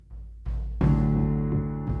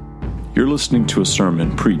You're listening to a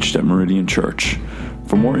sermon preached at Meridian Church.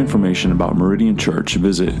 For more information about Meridian Church,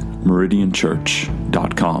 visit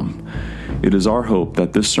meridianchurch.com. It is our hope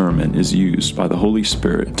that this sermon is used by the Holy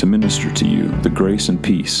Spirit to minister to you the grace and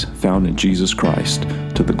peace found in Jesus Christ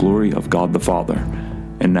to the glory of God the Father.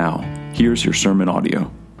 And now, here's your sermon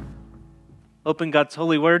audio. Open God's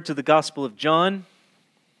holy word to the Gospel of John.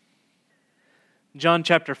 John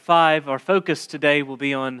chapter 5. Our focus today will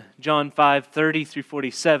be on John 5:30 through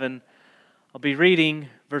 47. I'll be reading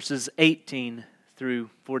verses 18 through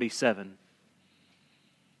 47.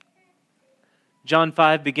 John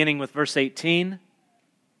 5, beginning with verse 18.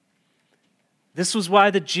 This was why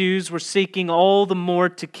the Jews were seeking all the more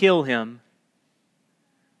to kill him,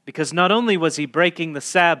 because not only was he breaking the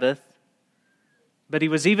Sabbath, but he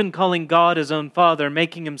was even calling God his own Father,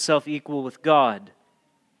 making himself equal with God.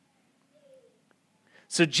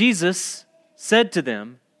 So Jesus said to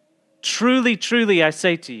them, "Truly, truly, I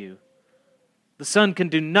say to you, the Son can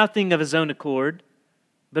do nothing of his own accord,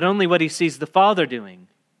 but only what he sees the Father doing.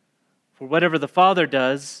 For whatever the Father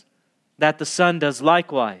does, that the Son does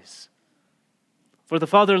likewise. For the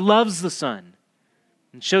Father loves the Son,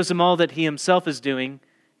 and shows him all that he himself is doing,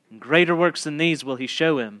 and greater works than these will he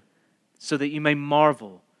show him, so that you may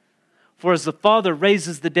marvel. For as the Father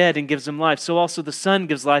raises the dead and gives them life, so also the Son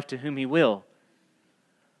gives life to whom he will.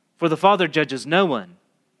 For the Father judges no one,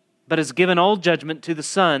 but has given all judgment to the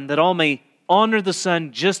Son, that all may honor the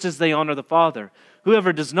Son just as they honor the Father.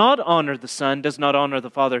 Whoever does not honor the Son does not honor the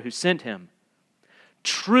Father who sent him.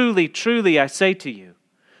 Truly, truly, I say to you,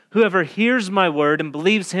 whoever hears my word and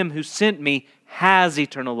believes him who sent me has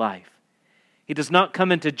eternal life. He does not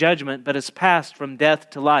come into judgment, but has passed from death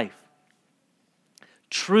to life.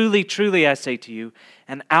 Truly, truly, I say to you,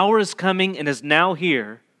 an hour is coming and is now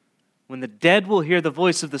here, when the dead will hear the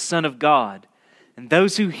voice of the Son of God, and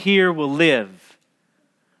those who hear will live.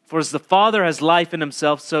 For as the Father has life in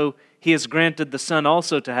himself, so he has granted the Son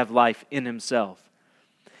also to have life in himself.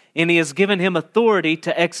 And he has given him authority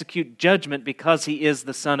to execute judgment because he is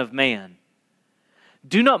the Son of Man.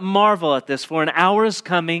 Do not marvel at this, for an hour is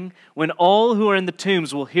coming when all who are in the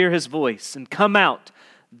tombs will hear his voice and come out,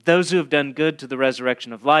 those who have done good to the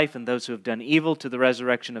resurrection of life, and those who have done evil to the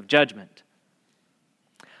resurrection of judgment.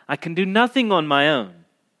 I can do nothing on my own.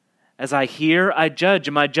 As I hear, I judge,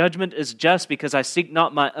 and my judgment is just, because I seek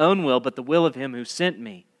not my own will, but the will of him who sent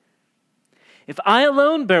me. If I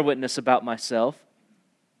alone bear witness about myself,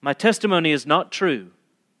 my testimony is not true.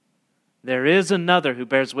 There is another who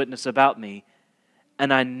bears witness about me,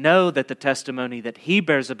 and I know that the testimony that he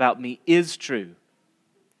bears about me is true.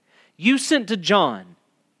 You sent to John,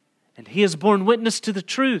 and he has borne witness to the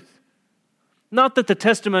truth. Not that the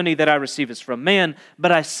testimony that I receive is from man,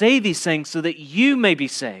 but I say these things so that you may be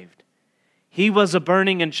saved. He was a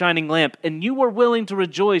burning and shining lamp, and you were willing to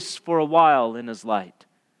rejoice for a while in his light.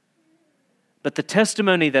 But the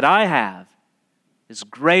testimony that I have is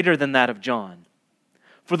greater than that of John.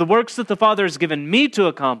 For the works that the Father has given me to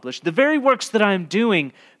accomplish, the very works that I am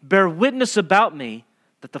doing, bear witness about me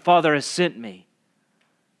that the Father has sent me.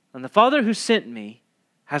 And the Father who sent me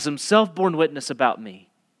has himself borne witness about me.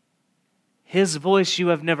 His voice you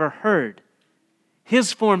have never heard.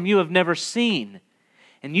 His form you have never seen.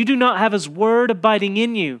 And you do not have his word abiding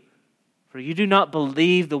in you, for you do not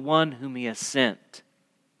believe the one whom he has sent.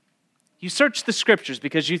 You search the Scriptures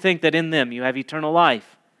because you think that in them you have eternal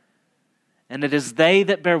life. And it is they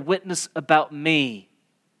that bear witness about me.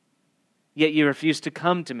 Yet you refuse to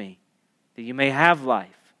come to me, that you may have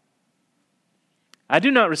life. I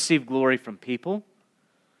do not receive glory from people,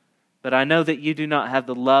 but I know that you do not have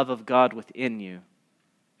the love of God within you.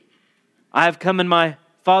 I have come in my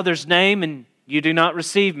Father's name, and you do not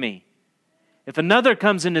receive me. If another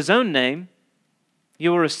comes in his own name,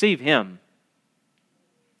 you will receive him.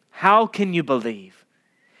 How can you believe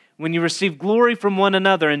when you receive glory from one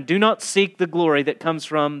another and do not seek the glory that comes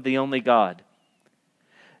from the only God?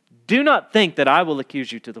 Do not think that I will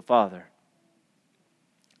accuse you to the Father.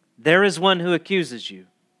 There is one who accuses you,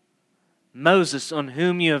 Moses, on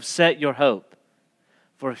whom you have set your hope.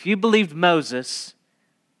 For if you believed Moses,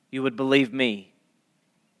 you would believe me,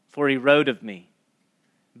 for he wrote of me.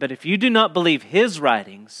 But if you do not believe his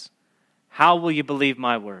writings, how will you believe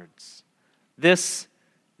my words? This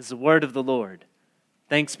is the word of the Lord.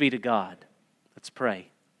 Thanks be to God. Let's pray.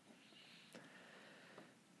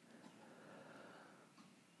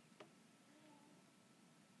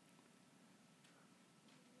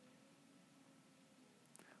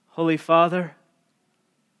 Holy Father,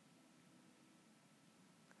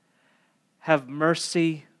 have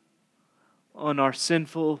mercy on our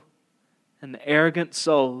sinful and arrogant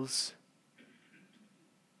souls.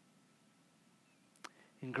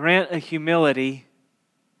 And grant a humility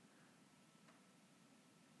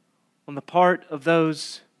on the part of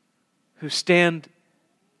those who stand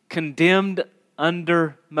condemned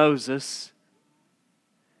under Moses.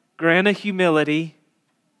 Grant a humility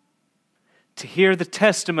to hear the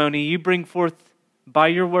testimony you bring forth by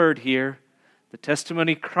your word here, the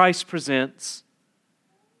testimony Christ presents,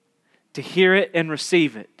 to hear it and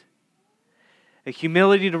receive it. A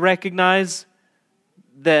humility to recognize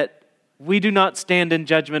that we do not stand in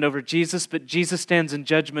judgment over Jesus, but Jesus stands in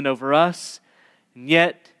judgment over us, and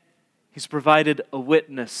yet He's provided a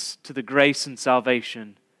witness to the grace and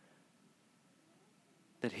salvation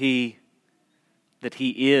that He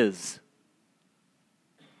is.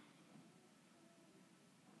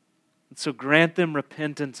 And so grant them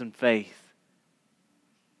repentance and faith.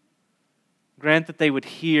 Grant that they would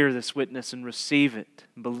hear this witness and receive it,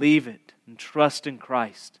 and believe it, and trust in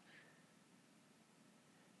Christ.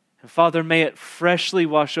 And Father, may it freshly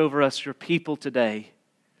wash over us, your people, today.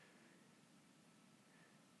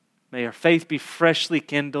 May our faith be freshly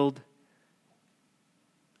kindled,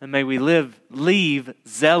 and may we leave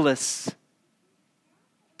zealous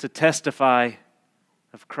to testify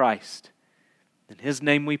of Christ. In His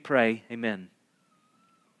name we pray, amen.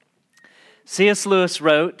 C.S. Lewis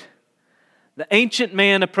wrote, "The ancient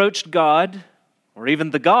man approached God, or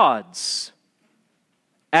even the gods,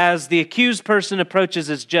 as the accused person approaches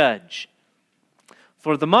his judge.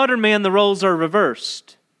 For the modern man, the roles are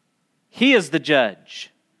reversed. He is the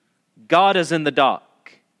judge. God is in the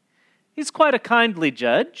dock. He's quite a kindly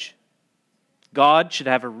judge. God should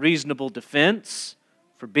have a reasonable defense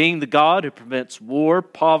for being the God who prevents war,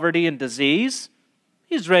 poverty, and disease.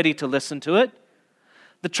 He's ready to listen to it.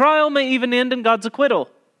 The trial may even end in God's acquittal.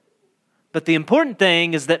 But the important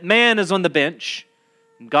thing is that man is on the bench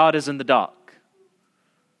and God is in the dock."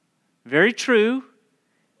 Very true,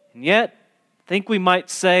 and yet I think we might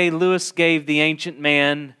say Lewis gave the ancient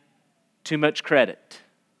man too much credit.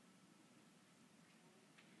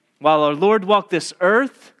 While our Lord walked this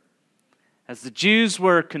earth, as the Jews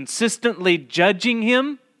were consistently judging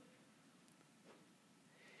Him,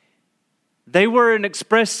 they were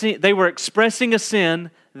expressing a sin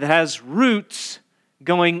that has roots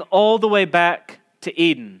going all the way back to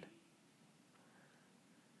Eden.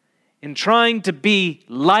 In trying to be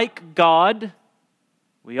like God,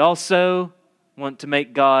 we also want to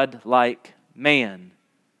make God like man.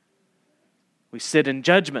 We sit in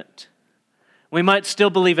judgment. We might still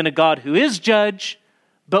believe in a God who is judge,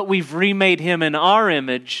 but we've remade Him in our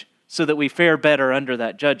image so that we fare better under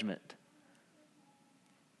that judgment.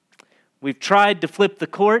 We've tried to flip the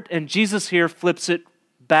court, and Jesus here flips it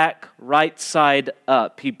back right side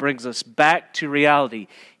up. He brings us back to reality.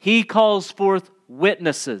 He calls forth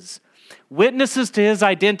witnesses to His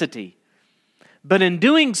identity. But in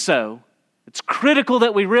doing so, it's critical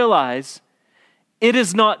that we realize it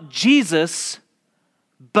is not Jesus,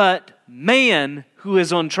 but man who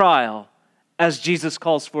is on trial as Jesus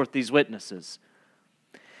calls forth these witnesses.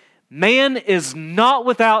 Man is not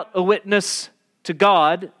without a witness to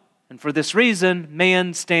God, and for this reason,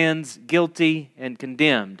 man stands guilty and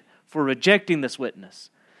condemned for rejecting this witness.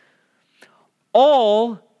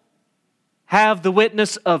 All have the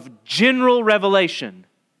witness of general revelation.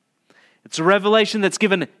 It's a revelation that's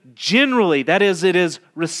given generally, that is, it is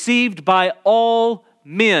received by all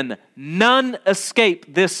men. None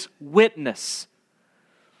escape this witness.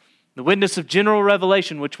 The witness of general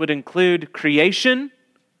revelation, which would include creation,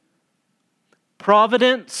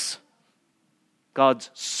 providence, God's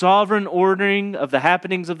sovereign ordering of the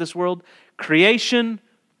happenings of this world, creation,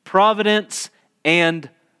 providence, and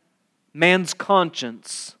man's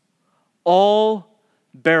conscience, all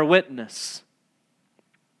bear witness.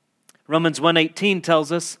 Romans 1:18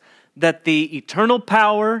 tells us that the eternal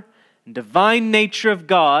power and divine nature of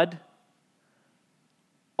God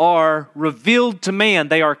are revealed to man.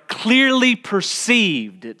 They are clearly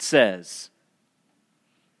perceived, it says.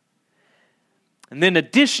 And then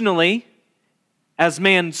additionally, as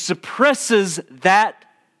man suppresses that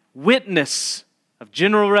witness of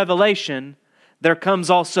general revelation, there comes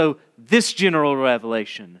also this general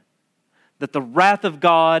revelation, that the wrath of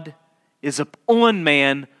God is upon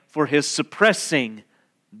man for his suppressing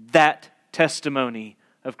that testimony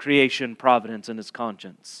of creation, providence, and his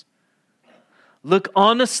conscience. Look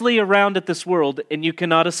honestly around at this world, and you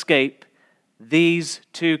cannot escape these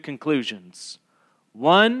two conclusions.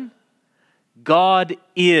 One, God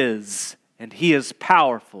is, and He is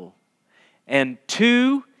powerful. And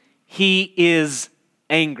two, He is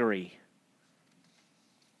angry.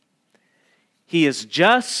 He is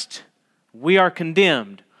just, we are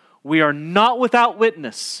condemned. We are not without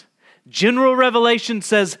witness. General revelation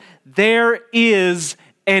says there is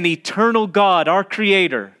an eternal God, our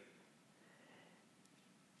Creator.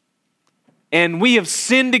 And we have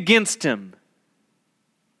sinned against Him.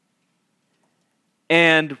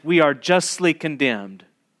 And we are justly condemned.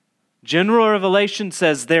 General revelation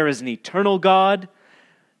says there is an eternal God.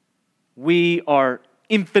 We are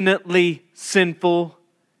infinitely sinful,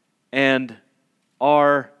 and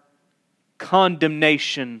our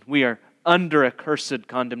condemnation, we are under accursed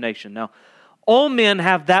condemnation. Now, all men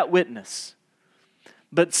have that witness,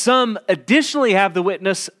 but some additionally have the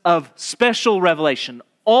witness of special revelation.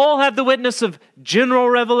 All have the witness of general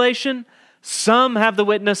revelation. Some have the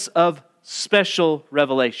witness of special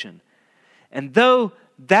revelation. And though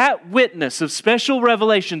that witness of special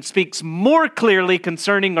revelation speaks more clearly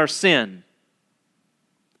concerning our sin,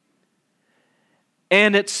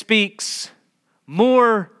 and it speaks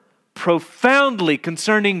more profoundly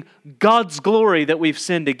concerning God's glory that we've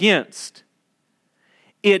sinned against,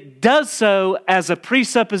 it does so as a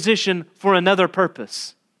presupposition for another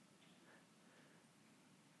purpose: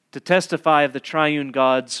 to testify of the triune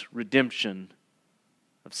God's redemption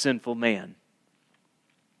of sinful man.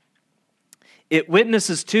 It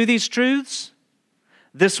witnesses to these truths.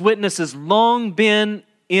 This witness has long been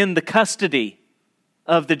in the custody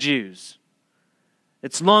of the Jews.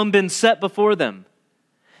 It's long been set before them.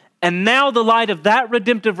 And now the light of that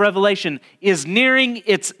redemptive revelation is nearing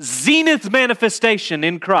its zenith manifestation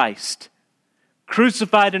in Christ,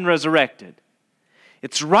 crucified and resurrected.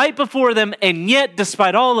 It's right before them, and yet,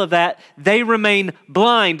 despite all of that, they remain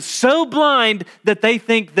blind, so blind that they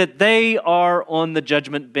think that they are on the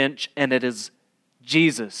judgment bench, and it is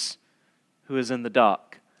Jesus who is in the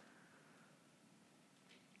dock.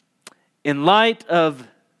 In light of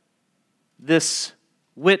this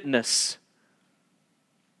witness,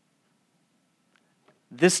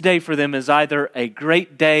 this day for them is either a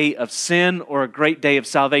great day of sin or a great day of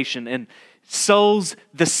salvation. And souls,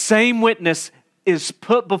 the same witness is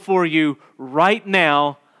put before you right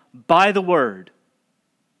now by the Word.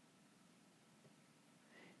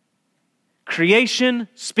 Creation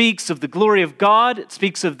speaks of the glory of God. It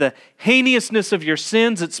speaks of the heinousness of your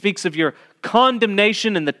sins. It speaks of your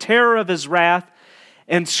condemnation and the terror of His wrath.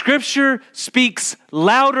 And Scripture speaks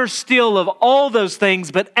louder still of all those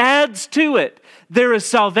things, but adds to it. There is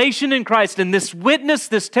salvation in Christ, and this witness,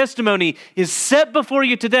 this testimony is set before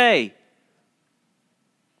you today.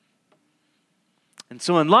 And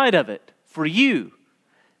so in light of it, for you,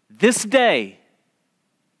 this day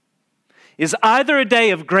is either a day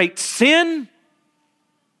of great sin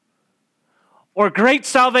or great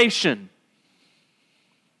salvation.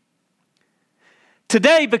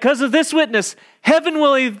 Today, because of this witness, heaven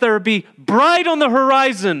will either be bright on the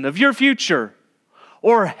horizon of your future,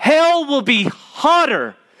 or hell will be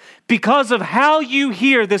hotter because of how you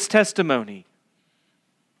hear this testimony.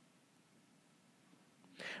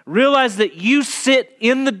 Realize that you sit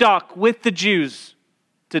in the dock with the Jews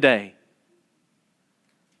today.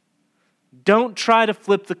 Don't try to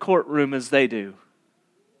flip the courtroom as they do.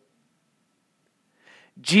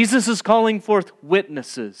 Jesus is calling forth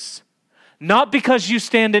witnesses, not because you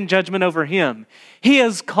stand in judgment over Him. He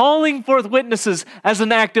is calling forth witnesses as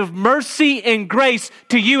an act of mercy and grace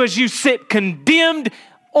to you as you sit condemned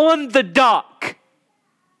on the dock.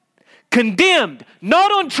 Condemned,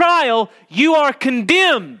 not on trial, you are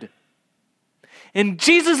condemned. And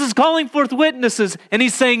Jesus is calling forth witnesses, and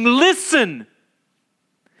He's saying, listen.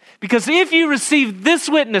 Because if you receive this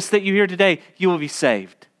witness that you hear today, you will be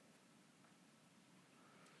saved.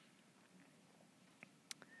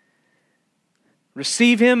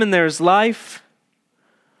 Receive Him and there is life.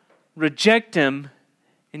 Reject Him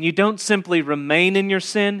and you don't simply remain in your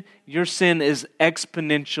sin is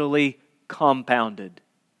exponentially compounded.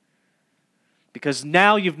 Because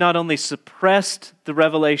now you've not only suppressed the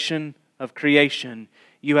revelation of creation,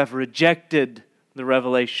 you have rejected the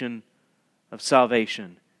revelation of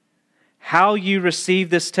salvation. How you receive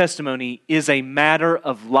this testimony is a matter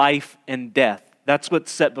of life and death. That's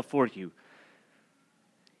what's set before you.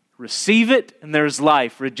 Receive it and there is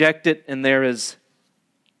life. Reject it and there is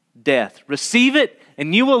death. Receive it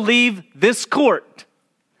and you will leave this court.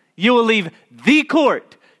 You will leave the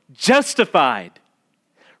court justified.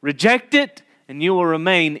 Reject it and you will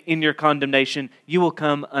remain in your condemnation. You will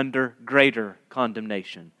come under greater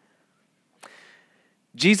condemnation.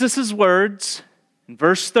 Jesus' words in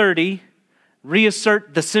verse 30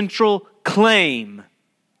 reassert the central claim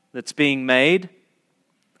that's being made.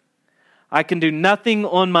 I can do nothing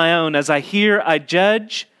on my own. As I hear, I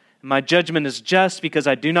judge. My judgment is just because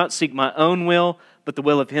I do not seek my own will, but the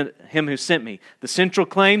will of him who sent me. The central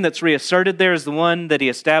claim that's reasserted there is the one that he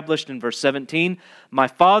established in verse 17. My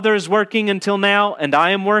Father is working until now, and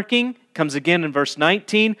I am working. comes again in verse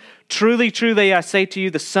 19. Truly, truly, I say to you,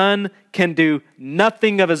 the Son can do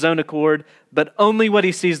nothing of his own accord, but only what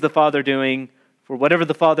he sees the Father doing. For whatever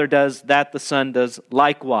the Father does, that the Son does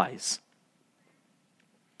likewise.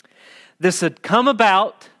 This had come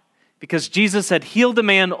about because Jesus had healed a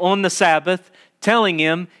man on the Sabbath, telling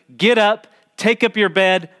him, get up, take up your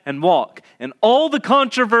bed, and walk. And all the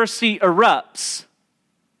controversy erupts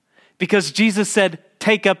because Jesus said,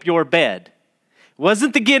 take up your bed. It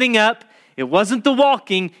wasn't the getting up, it wasn't the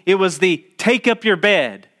walking, it was the take up your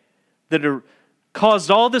bed that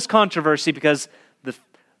caused all this controversy because the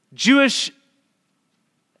Jewish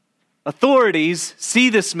authorities see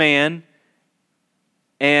this man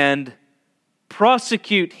and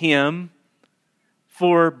prosecute him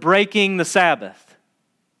for breaking the Sabbath.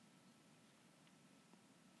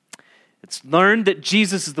 It's learned that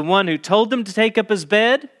Jesus is the one who told them to take up his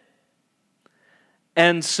bed.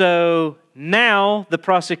 And so now the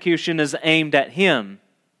prosecution is aimed at him.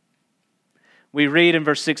 We read in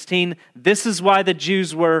verse 16, this is why the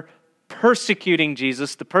Jews were persecuting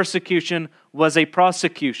Jesus. The persecution was a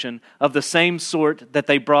prosecution of the same sort that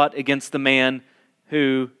they brought against the man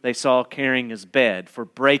who they saw carrying his bed for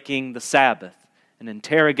breaking the Sabbath, an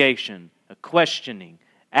interrogation, a questioning,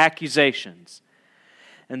 accusations.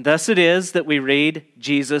 And thus it is that we read,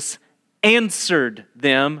 Jesus answered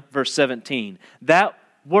them, verse 17. That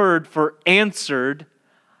word for answered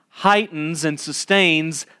heightens and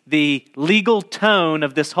sustains the legal tone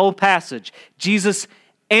of this whole passage. Jesus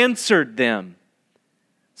answered them,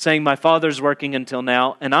 saying, my Father's working until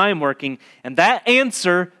now, and I am working. And that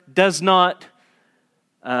answer does not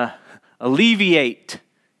alleviate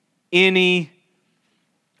any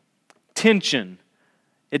tension.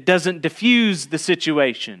 It doesn't diffuse the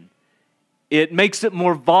situation. It makes it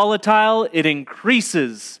more volatile. It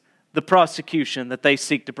increases the prosecution that they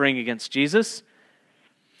seek to bring against Jesus.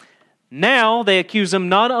 Now they accuse him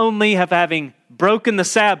not only of having broken the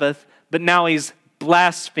Sabbath, but now he's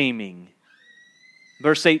blaspheming.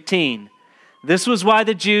 Verse 18, this was why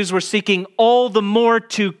the Jews were seeking all the more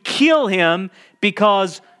to kill him,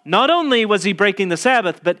 because not only was he breaking the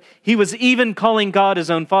Sabbath, but he was even calling God his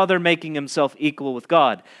own Father, making himself equal with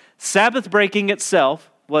God. Sabbath breaking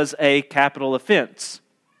itself was a capital offense.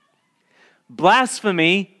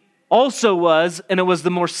 Blasphemy also was, and it was the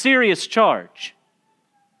more serious charge.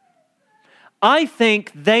 I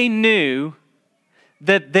think they knew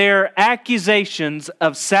that their accusations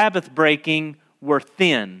of Sabbath breaking were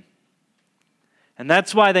thin. And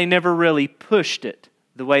that's why they never really pushed it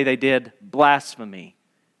the way they did blasphemy.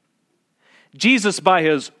 Jesus, by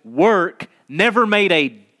his work, never made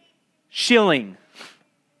a shilling,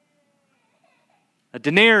 a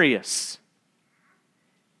denarius.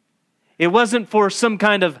 It wasn't for some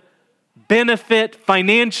kind of benefit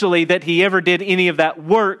financially that he ever did any of that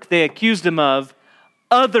work they accused him of.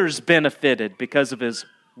 Others benefited because of his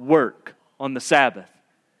work on the Sabbath.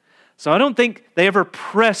 So I don't think they ever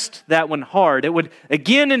pressed that one hard. It would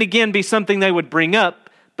again and again be something they would bring up,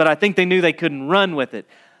 but I think they knew they couldn't run with it.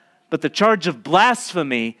 But the charge of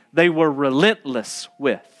blasphemy, they were relentless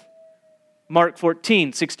with. Mark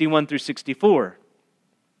 14, 61 through 64.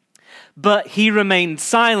 But he remained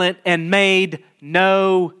silent and made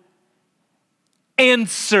no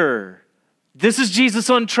answer. This is Jesus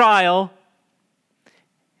on trial.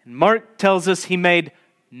 And Mark tells us he made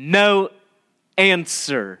no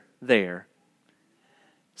answer there.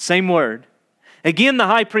 Same word. Again, the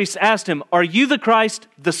high priest asked him, are you the Christ,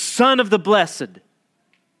 the Son of the Blessed?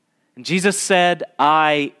 And Jesus said,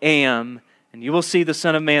 I am. And you will see the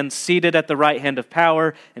Son of Man seated at the right hand of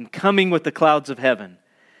power and coming with the clouds of heaven.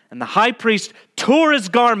 And the high priest tore his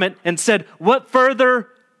garment and said, what further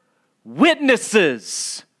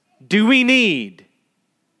witnesses do we need?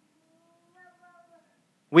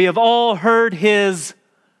 We have all heard his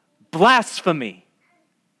blasphemy.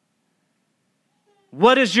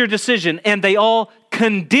 What is your decision? And they all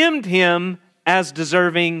condemned him as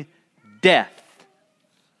deserving death.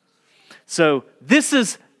 So this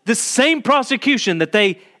is the same prosecution that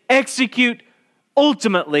they execute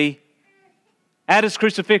ultimately at his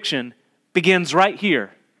crucifixion begins right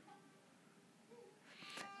here.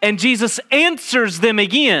 And Jesus answers them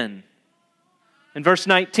again in verse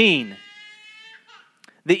 19.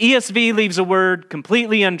 The ESV leaves a word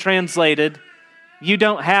completely untranslated. You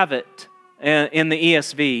don't have it in the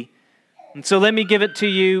ESV. And so let me give it to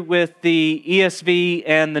you with the ESV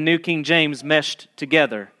and the New King James meshed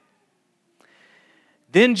together.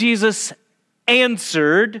 Then Jesus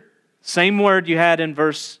answered, same word you had in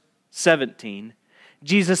verse 17.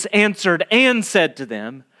 Jesus answered and said to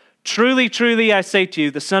them, Truly, truly, I say to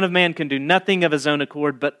you, the Son of Man can do nothing of his own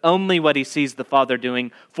accord, but only what he sees the Father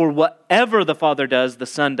doing. For whatever the Father does, the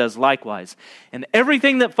Son does likewise. And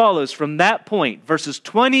everything that follows from that point, verses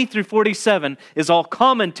 20 through 47, is all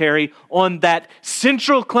commentary on that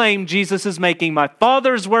central claim Jesus is making. My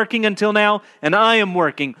Father is working until now, and I am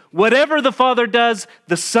working. Whatever the Father does,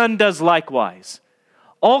 the Son does likewise.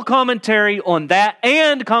 All commentary on that,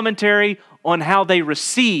 and commentary on how they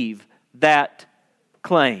receive that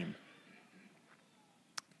claim.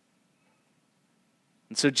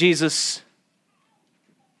 And so Jesus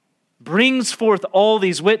brings forth all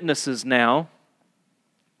these witnesses now.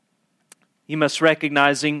 He must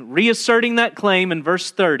reasserting that claim in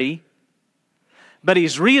verse 30, but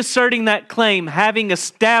he's reasserting that claim having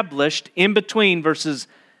established in between verses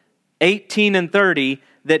 18 and 30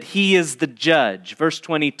 that he is the judge. Verse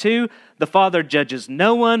 22, the Father judges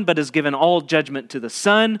no one, but has given all judgment to the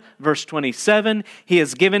Son. Verse 27, he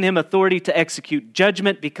has given him authority to execute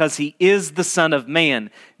judgment because he is the Son of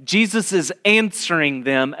Man. Jesus is answering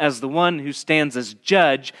them as the one who stands as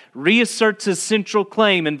judge, reasserts his central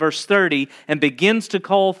claim in verse 30, and begins to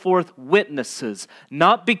call forth witnesses,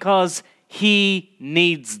 not because he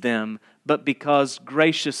needs them, but because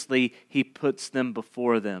graciously he puts them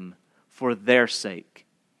before them for their sake.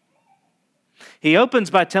 He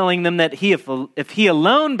opens by telling them that if he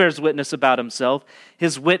alone bears witness about himself,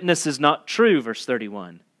 his witness is not true, verse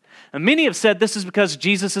 31. And many have said this is because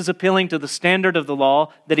Jesus is appealing to the standard of the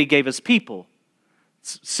law that he gave his people.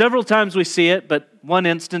 Several times we see it, but one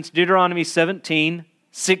instance, Deuteronomy 17,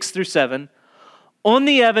 6 through 7. On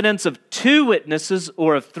the evidence of 2 witnesses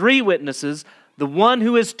or of 3 witnesses, the one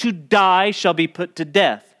who is to die shall be put to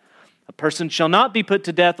death. A person shall not be put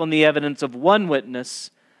to death on the evidence of 1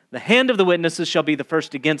 witness. The hand of the witnesses shall be the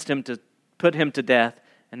first against him to put him to death,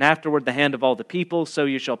 and afterward the hand of all the people, so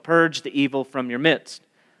you shall purge the evil from your midst.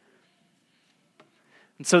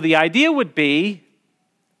 And so the idea would be,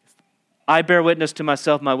 if I bear witness to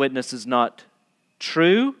myself, my witness is not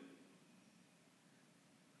true.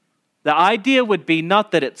 The idea would be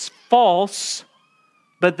not that it's false,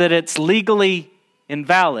 but that it's legally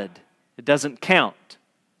invalid. It doesn't count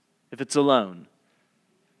if it's alone.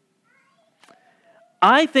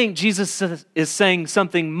 I think Jesus is saying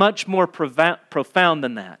something much more profound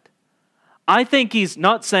than that. I think he's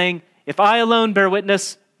not saying, if I alone bear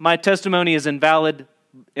witness, my testimony is invalid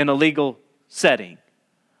in a legal setting.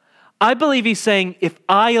 I believe he's saying, if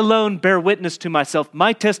I alone bear witness to myself,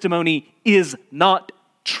 my testimony is not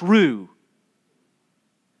true.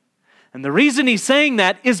 And the reason he's saying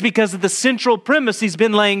that is because of the central premise he's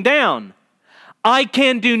been laying down. I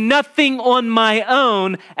can do nothing on my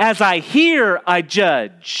own. As I hear, I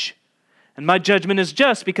judge. And my judgment is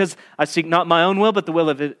just because I seek not my own will, but the will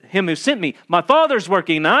of him who sent me. My Father's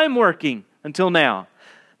working, and I'm working until now.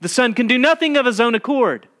 The Son can do nothing of his own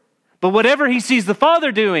accord, but whatever he sees the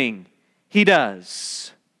Father doing, he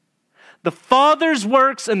does. The Father's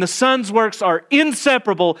works and the Son's works are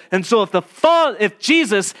inseparable, and so if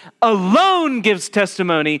Jesus alone gives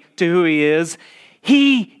testimony to who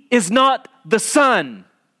he is not the Son,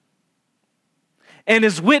 and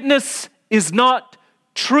his witness is not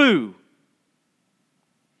true.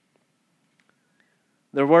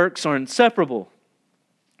 Their works are inseparable.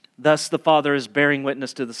 Thus the Father is bearing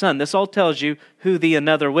witness to the Son. This all tells you who the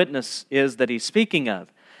another witness is that he's speaking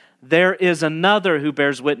of. There is another who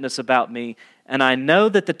bears witness about me, and I know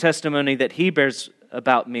that the testimony that he bears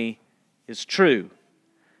about me is true.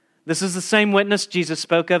 This is the same witness Jesus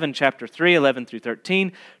spoke of in chapter 3, 11 through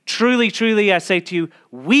 13. Truly, truly, I say to you,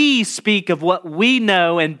 we speak of what we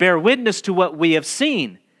know and bear witness to what we have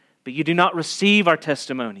seen, but you do not receive our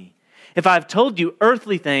testimony. If I have told you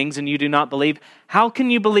earthly things and you do not believe, how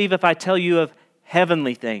can you believe if I tell you of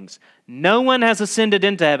heavenly things? No one has ascended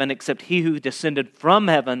into heaven except he who descended from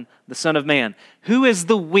heaven, the Son of Man. Who is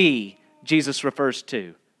the we Jesus refers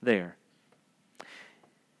to there?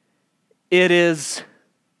 It is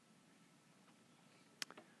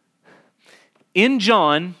in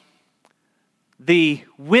John, the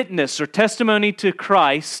witness or testimony to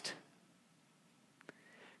Christ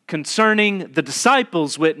concerning the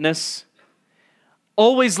disciples' witness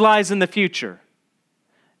always lies in the future.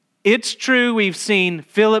 It's true we've seen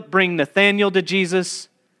Philip bring Nathanael to Jesus,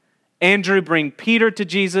 Andrew bring Peter to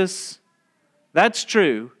Jesus. That's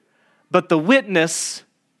true. But the witness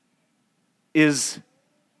is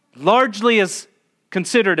largely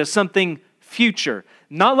considered as something future.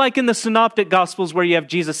 Not like in the Synoptic Gospels where you have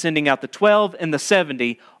Jesus sending out the 12 and the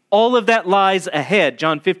 70. All of that lies ahead.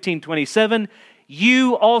 John 15:27.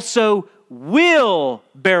 You also will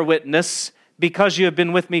bear witness because you have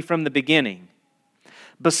been with me from the beginning.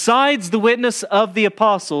 Besides the witness of the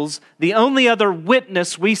apostles, the only other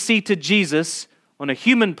witness we see to Jesus on a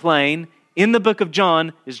human plane in the book of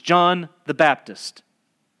John is John the Baptist.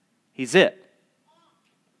 He's it.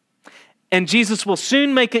 And Jesus will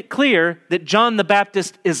soon make it clear that John the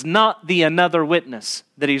Baptist is not the another witness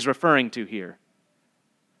that he's referring to here.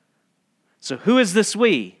 So who is this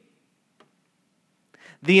we?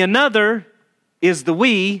 The another is the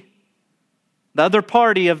we, the other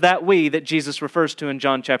party of that we that Jesus refers to in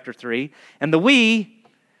John chapter 3. And the we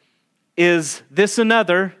is this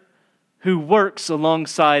another who works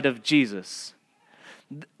alongside of Jesus.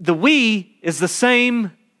 The we is the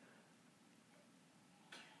same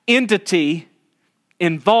entity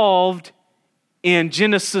involved in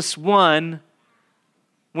Genesis 1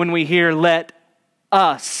 when we hear, "Let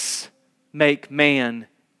us make man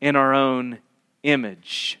in our own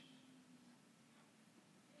image."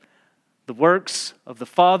 The works of the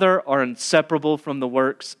Father are inseparable from the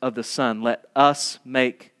works of the Son. Let us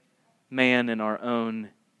make man in our own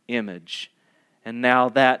image. And now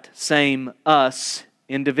that same us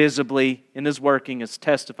indivisibly in his working is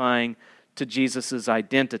testifying to Jesus'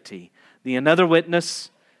 identity. The another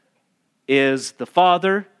witness is the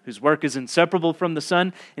Father, whose work is inseparable from the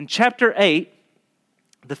Son. In chapter 8,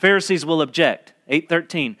 the Pharisees will object.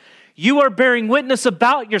 8:13. You are bearing witness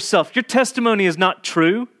about yourself. Your testimony is not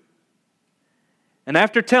true. And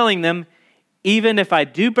after telling them, even if I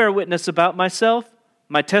do bear witness about myself,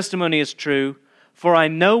 my testimony is true, for I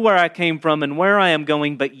know where I came from and where I am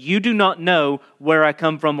going, but you do not know where I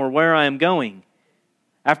come from or where I am going.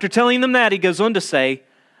 After telling them that, he goes on to say,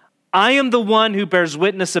 I am the one who bears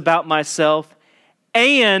witness about myself,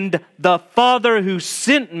 and the Father who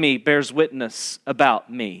sent me bears witness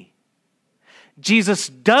about me. Jesus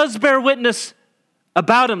does bear witness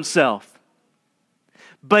about himself,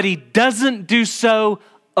 but he doesn't do so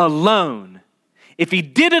alone. If he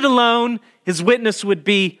did it alone, his witness would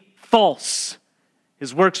be false.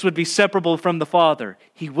 His works would be separable from the Father.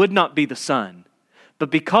 He would not be the Son.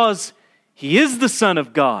 But because he is the Son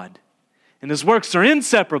of God, and his works are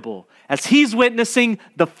inseparable, as he's witnessing,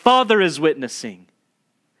 the Father is witnessing.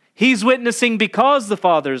 He's witnessing because the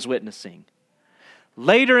Father is witnessing.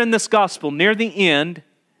 Later in this gospel, near the end,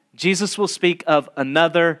 Jesus will speak of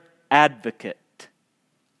another advocate,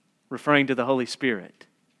 referring to the Holy Spirit.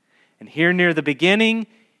 And here near the beginning,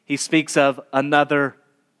 he speaks of another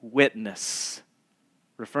witness,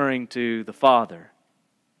 referring to the Father.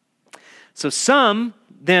 So some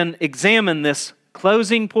then examine this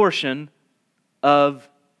closing portion of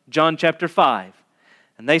John chapter 5.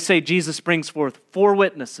 And they say Jesus brings forth 4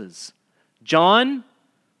 witnesses. John,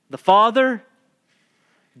 the Father,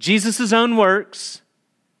 Jesus' own works,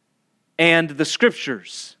 and the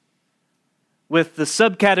Scriptures, with the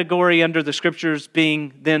subcategory under the Scriptures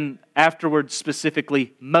being then afterwards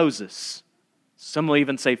specifically Moses. Some will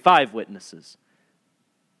even say 5 witnesses.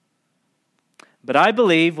 But I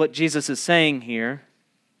believe what Jesus is saying here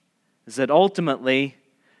is that ultimately,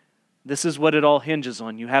 this is what it all hinges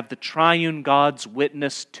on. You have the triune God's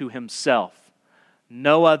witness to himself.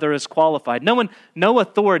 No other is qualified. No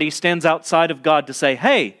authority stands outside of God to say,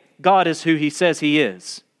 hey, God is who he says he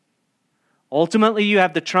is. Ultimately, you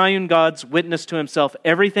have the triune God's witness to himself.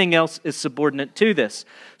 Everything else is subordinate to this.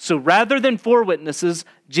 So rather than 4 witnesses,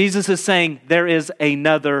 Jesus is saying there is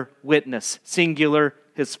another witness, singular,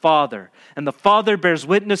 his Father. And the Father bears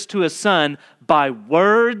witness to his Son by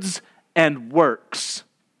words and works.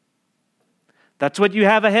 That's what you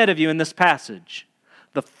have ahead of you in this passage.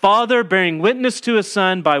 The Father bearing witness to his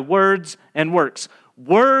Son by words and works.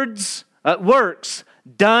 Works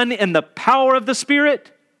done in the power of the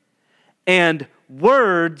Spirit, and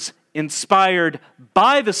words inspired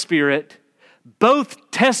by the Spirit,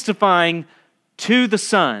 both testifying to the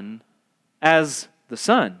Son as the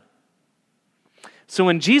Son. So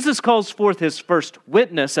when Jesus calls forth his first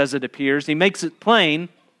witness, as it appears, he makes it plain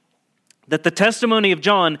that the testimony of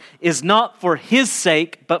John is not for his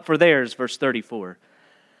sake, but for theirs, verse 34.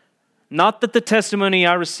 Not that the testimony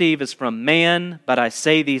I receive is from man, but I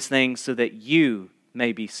say these things so that you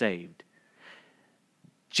may be saved.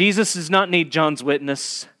 Jesus does not need John's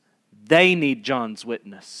witness. They need John's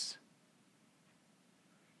witness.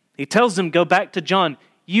 He tells them, go back to John.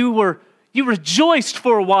 You rejoiced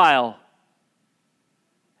for a while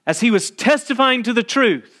as he was testifying to the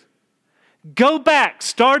truth. Go back,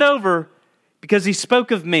 start over, because he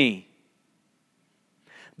spoke of me.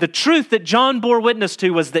 The truth that John bore witness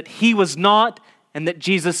to was that he was not and that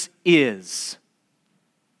Jesus is.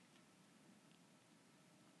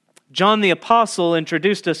 John the Apostle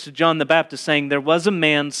introduced us to John the Baptist saying, there was a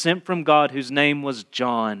man sent from God whose name was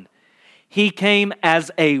John. He came as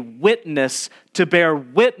a witness to bear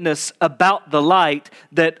witness about the light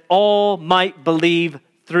that all might believe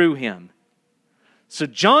through him. So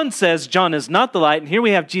John says John is not the light, and here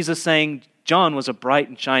we have Jesus saying John was a bright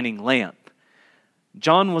and shining lamp.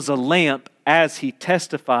 John was a lamp as he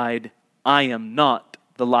testified, I am not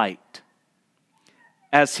the light.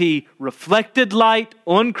 As he reflected light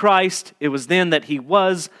on Christ, it was then that he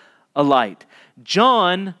was a light.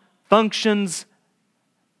 John functions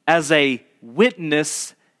as a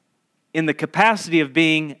witness in the capacity of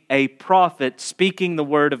being a prophet speaking the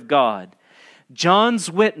word of God. John's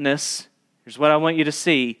witness, here's what I want you to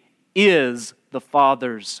see, is the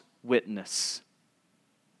Father's witness.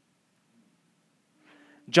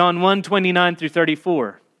 John 1:29 through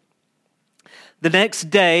 34. The next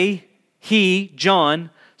day, he, John,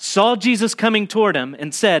 saw Jesus coming toward him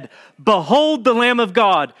and said, Behold the Lamb of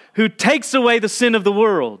God who takes away the sin of the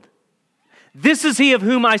world. This is he of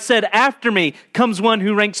whom I said, after me comes one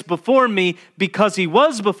who ranks before me because he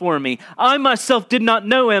was before me. I myself did not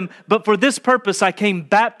know him, but for this purpose I came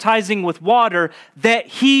baptizing with water that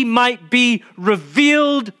he might be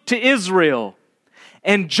revealed to Israel.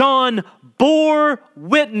 And John bore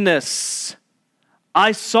witness.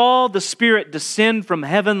 I saw the Spirit descend from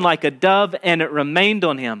heaven like a dove, and it remained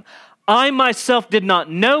on him. I myself did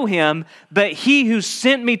not know him, but he who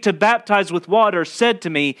sent me to baptize with water said to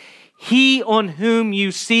me, He on whom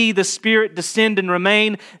you see the Spirit descend and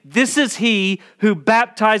remain, this is he who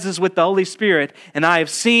baptizes with the Holy Spirit. And I have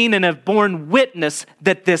seen and have borne witness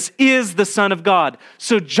that this is the Son of God.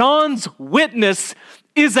 So John's witness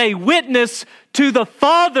is a witness to the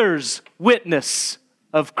Father's witness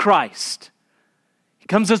of Christ. He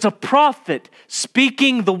comes as a prophet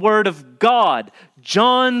speaking the word of God.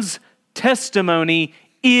 John's testimony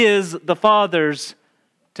is the Father's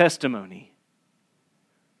testimony.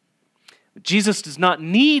 Jesus does not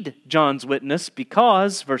need John's witness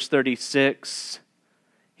because, verse 36,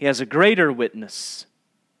 he has a greater witness.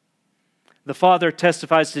 The Father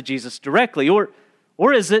testifies to Jesus directly, or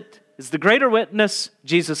is the greater witness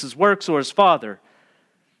Jesus' works or his Father?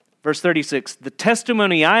 Verse 36, the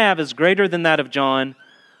testimony I have is greater than that of John,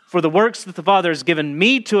 for the works that the Father has given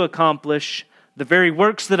me to accomplish, the very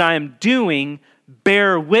works that I am doing,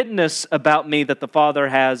 bear witness about me that the Father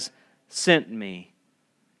has sent me.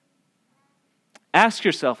 Ask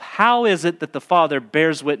yourself, how is it that the Father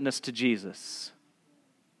bears witness to Jesus?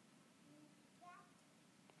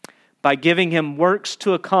 By giving him works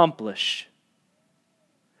to accomplish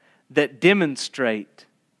that demonstrate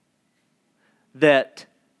that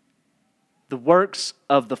the works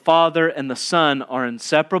of the Father and the Son are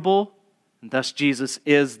inseparable, and thus Jesus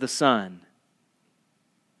is the Son.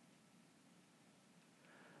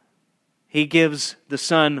 He gives the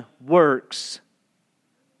Son works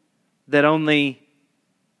that only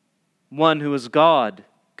one who is God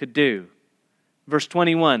could do. Verse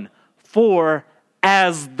 21, for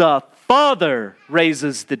as the Father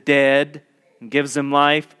raises the dead and gives them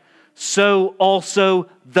life, so also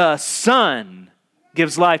the Son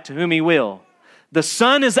gives life to whom he will. The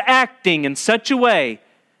Son is acting in such a way,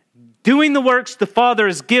 doing the works the Father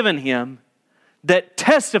has given him, that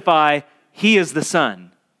testify he is the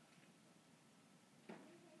Son.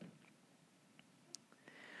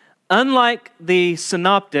 Unlike the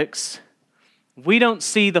synoptics, we don't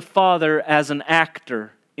see the Father as an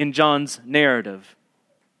actor in John's narrative.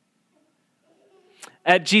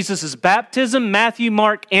 At Jesus' baptism, Matthew,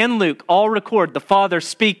 Mark, and Luke all record the Father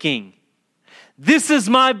speaking. This is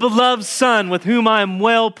my beloved Son with whom I am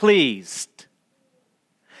well pleased.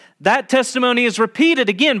 That testimony is repeated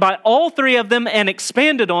again by all three of them and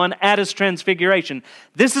expanded on at his transfiguration.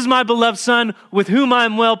 This is my beloved Son with whom I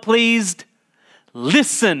am well pleased.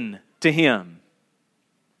 Listen to him.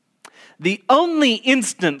 The only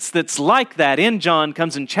instance that's like that in John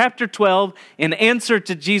comes in chapter 12 in answer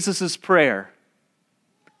to Jesus' prayer.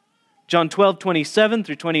 John 12:27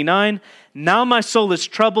 through 29. Now my soul is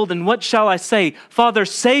troubled, and what shall I say? Father,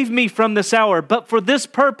 save me from this hour. But for this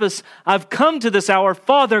purpose I've come to this hour.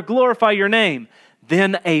 Father, glorify your name.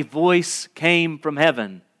 Then a voice came from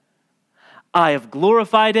heaven. I have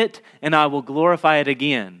glorified it, and I will glorify it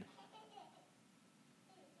again.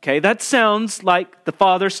 Okay, that sounds like the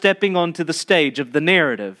Father stepping onto the stage of the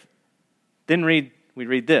narrative. Then we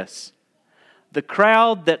read this. The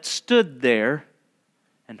crowd that stood there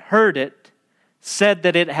and heard it said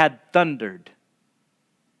that it had thundered.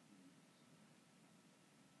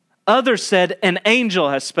 Others said, an angel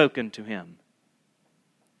has spoken to him.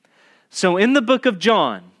 So in the book of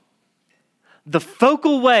John, the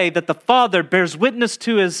focal way that the Father bears witness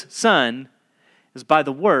to his Son is by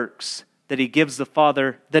the works that he gives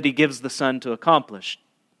the Son to accomplish.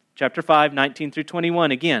 Chapter 5, 19 through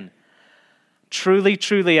 21 again. Truly,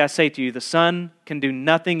 truly, I say to you, the Son can do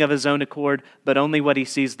nothing of his own accord, but only what he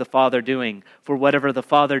sees the Father doing. For whatever the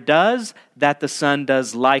Father does, that the Son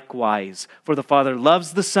does likewise. For the Father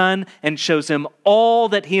loves the Son and shows him all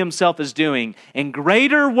that he himself is doing. And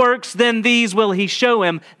greater works than these will he show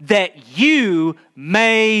him, that you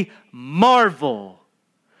may marvel.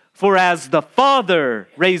 For as the Father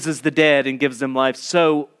raises the dead and gives them life,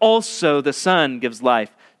 so also the Son gives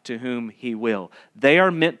life to whom he will. They are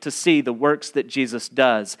meant to see the works that Jesus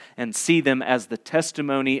does and see them as the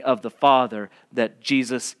testimony of the Father that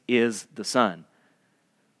Jesus is the Son.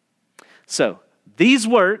 So, these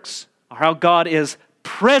works are how God is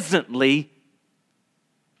presently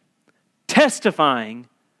testifying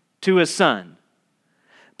to his Son.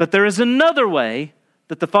 But there is another way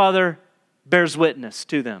that the Father bears witness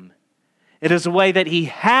to them. It is a way that he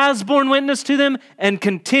has borne witness to them and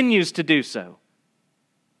continues to do so.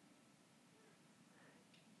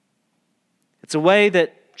 It's a way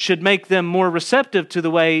that should make them more receptive to the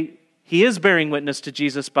way he is bearing witness to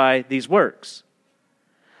Jesus by these works.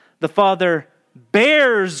 The Father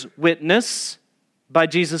bears witness by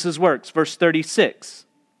Jesus' works. Verse 36.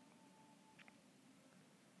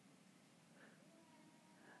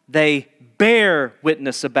 They bear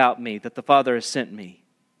witness about me that the Father has sent me.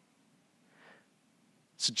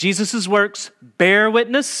 So Jesus' works bear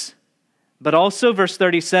witness, but also, verse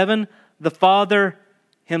 37, the Father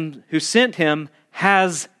him who sent him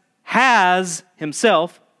has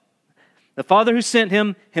himself, the Father who sent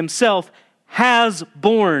him himself has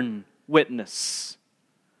borne witness.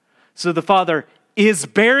 So the Father is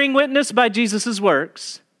bearing witness by Jesus'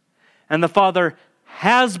 works, and the Father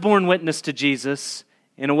has borne witness to Jesus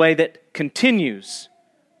in a way that continues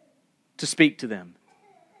to speak to them.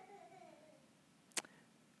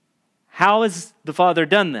 How has the Father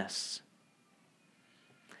done this?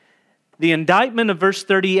 The indictment of verse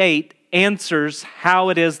 38 answers how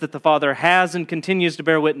it is that the Father has and continues to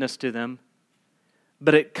bear witness to them,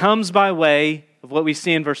 but it comes by way of what we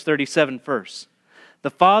see in verse 37 first.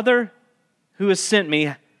 The Father who has sent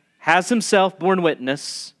me has himself borne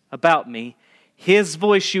witness about me. His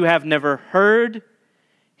voice you have never heard,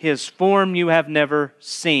 his form you have never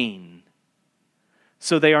seen.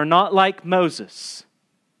 So they are not like Moses.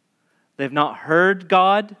 They've not heard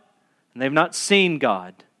God, and they've not seen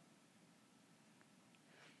God.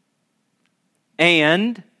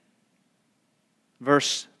 And,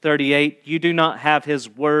 verse 38, you do not have his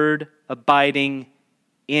word abiding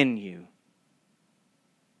in you.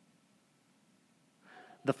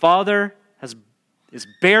 The Father is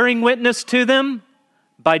bearing witness to them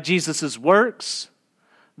by Jesus' works.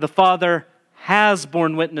 The Father has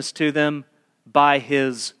borne witness to them by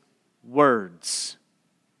his words.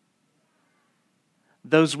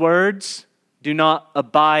 Those words do not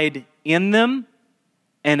abide in them,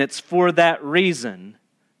 and it's for that reason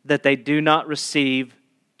that they do not receive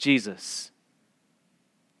Jesus.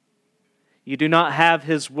 You do not have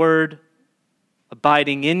his word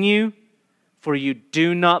abiding in you, for you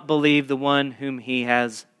do not believe the one whom he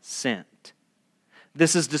has sent.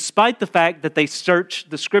 This is despite the fact that they search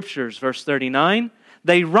the Scriptures, verse 39.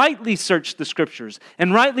 They rightly search the Scriptures,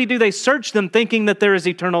 and rightly do they search them thinking that there is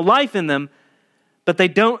eternal life in them, but they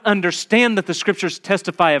don't understand that the Scriptures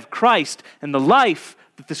testify of Christ, and the life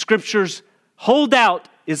that the Scriptures hold out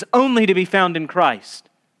is only to be found in Christ.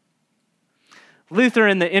 Luther,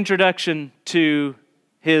 in the introduction to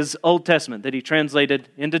his Old Testament that he translated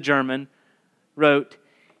into German, wrote,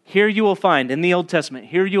 here you will find, in the Old Testament,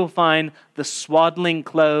 here you will find the swaddling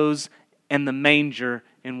clothes and the manger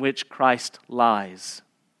in which Christ lies.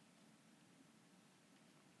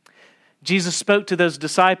 Jesus spoke to those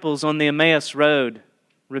disciples on the Emmaus Road,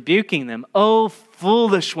 rebuking them, "O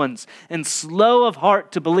foolish ones, and slow of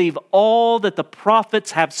heart to believe all that the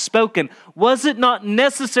prophets have spoken. Was it not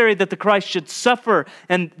necessary that the Christ should suffer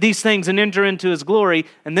and these things and enter into his glory?"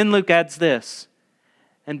 And then Luke adds this,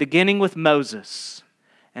 "And beginning with Moses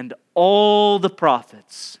and all the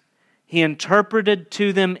prophets, he interpreted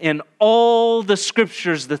to them in all the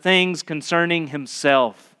Scriptures the things concerning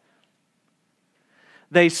himself."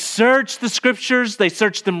 They search the Scriptures, they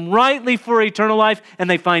search them rightly for eternal life, and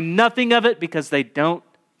they find nothing of it because they don't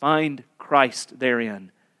find Christ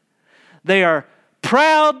therein. They are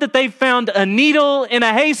proud that they've found a needle in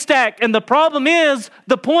a haystack, and the problem is,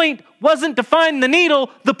 the point wasn't to find the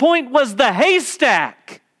needle, the point was the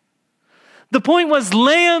haystack. The point was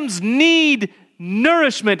lambs need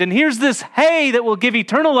nourishment, and here's this hay that will give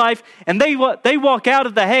eternal life, and they walk out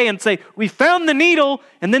of the hay and say, "We found the needle,"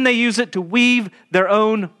 and then they use it to weave their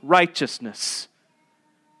own righteousness.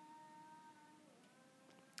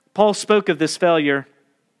 Paul spoke of this failure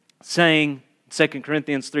saying, 2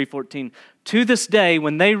 Corinthians 3:14, to this day,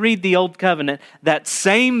 when they read the Old Covenant, that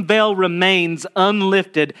same veil remains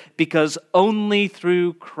unlifted because only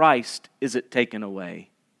through Christ is it taken away.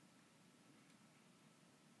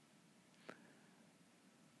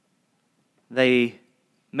 They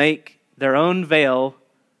make their own veil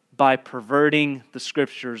by perverting the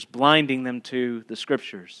Scriptures, blinding them to the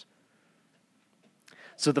Scriptures.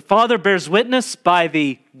 So the Father bears witness by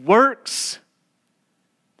the works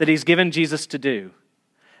that He's given Jesus to do.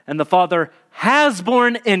 And the Father has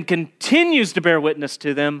borne and continues to bear witness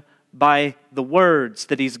to them by the words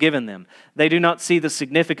that He's given them. They do not see the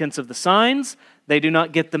significance of the signs. They do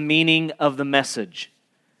not get the meaning of the message.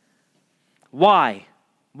 Why?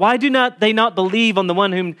 Why do they not believe on the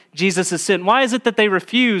one whom Jesus has sent? Why is it that they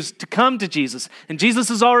refuse to come to Jesus? And Jesus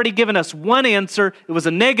has already given us one answer. It was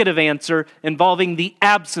a negative answer involving the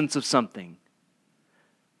absence of something.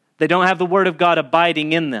 They don't have the Word of God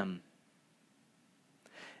abiding in them.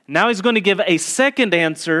 Now He's going to give a second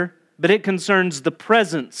answer, but it concerns the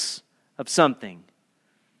presence of something.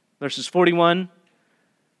 Verses 41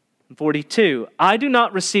 and 42. I do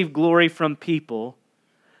not receive glory from people,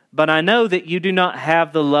 but I know that you do not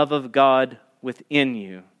have the love of God within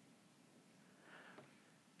you.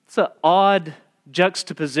 It's an odd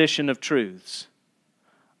juxtaposition of truths.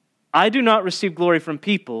 I do not receive glory from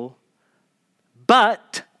people,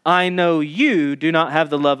 but I know you do not have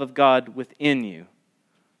the love of God within you.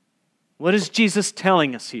 What is Jesus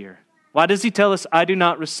telling us here? Why does He tell us, I do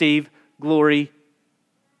not receive glory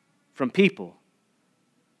from people?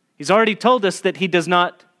 He's already told us that He does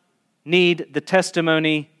not need the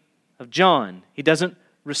testimony of John. He doesn't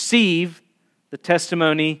receive the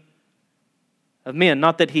testimony of men.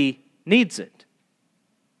 Not that He needs it.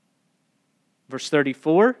 Verse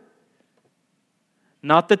 34.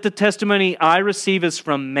 Not that the testimony I receive is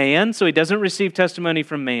from man. So He doesn't receive testimony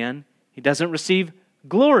from man. He doesn't receive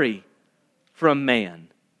glory from man.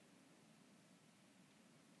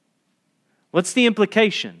 What's the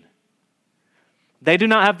implication? They do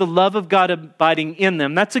not have the love of God abiding in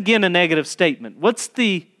them. That's again a negative statement. What's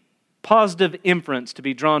the positive inference to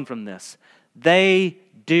be drawn from this? They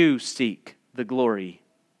do seek the glory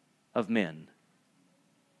of men.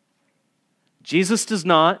 Jesus does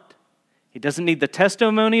not. He doesn't need the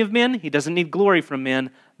testimony of men. He doesn't need glory from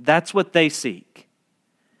men. That's what they seek.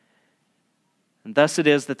 And thus it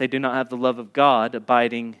is that they do not have the love of God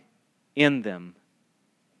abiding in them.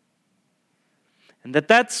 And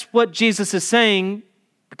that's what Jesus is saying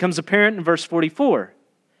becomes apparent in verse 44.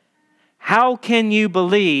 How can you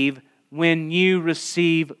believe when you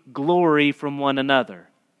receive glory from one another?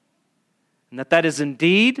 And that is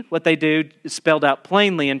indeed what they do is spelled out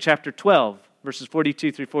plainly in chapter 12, verses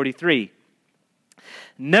 42 through 43.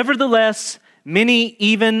 Nevertheless, many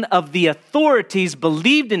even of the authorities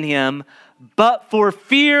believed in Him, but for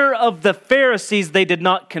fear of the Pharisees, they did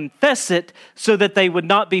not confess it, so that they would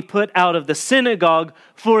not be put out of the synagogue,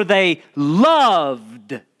 for they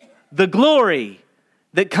loved the glory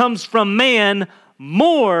that comes from man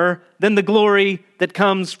more than the glory that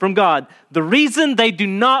comes from God. The reason they do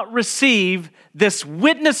not receive this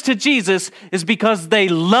witness to Jesus is because they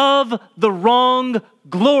love the wrong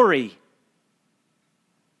glory.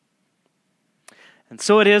 And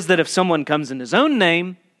so it is that if someone comes in his own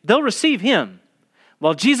name, they'll receive him.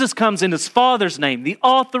 While Jesus comes in His Father's name, the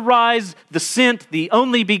authorized, the sent, the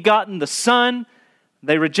only begotten, the Son,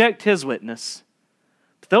 they reject His witness.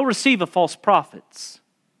 But they'll receive a false prophet's.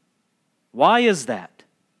 Why is that?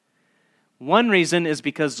 One reason is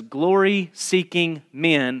because glory-seeking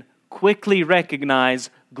men quickly recognize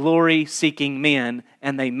glory-seeking men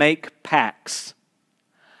and they make pacts.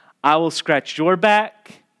 I will scratch your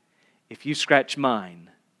back if you scratch mine.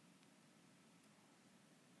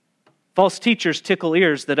 False teachers tickle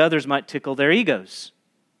ears that others might tickle their egos.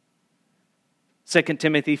 2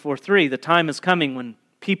 Timothy 4:3, the time is coming when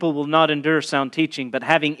people will not endure sound teaching, but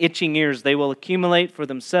having itching ears, they will accumulate for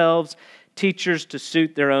themselves teachers to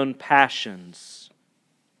suit their own passions.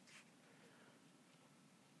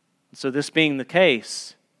 So this being the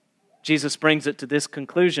case, Jesus brings it to this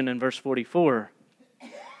conclusion in verse 44.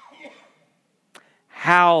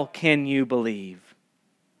 How can you believe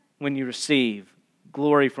when you receive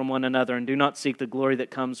glory from one another and do not seek the glory that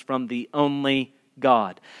comes from the only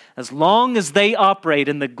God? As long as they operate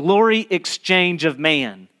in the glory exchange of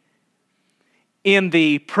man, in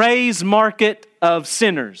the praise market of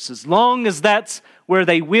sinners, as long as that's where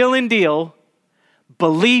they will and deal,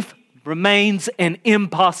 belief remains an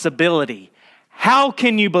impossibility. How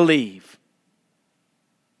can you believe?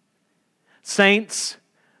 Saints,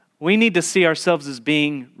 we need to see ourselves as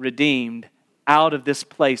being redeemed out of this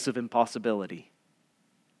place of impossibility.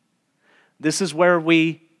 This is where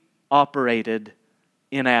we operated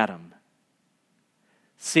in Adam,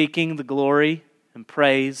 seeking the glory and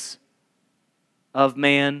praise of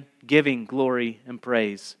man, giving glory and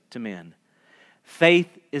praise to men.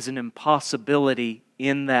 Faith is an impossibility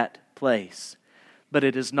in that place, but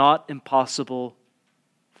it is not impossible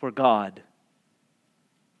for God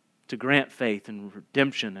to grant faith and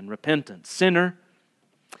redemption and repentance. Sinner,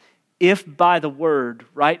 if by the word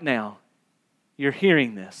right now you're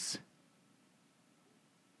hearing this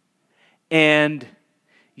and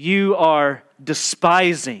you are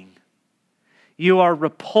despising, you are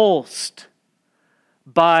repulsed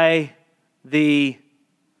by the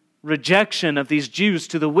rejection of these Jews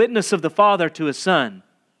to the witness of the Father to His Son,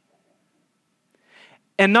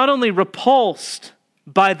 and not only repulsed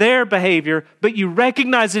by their behavior, but you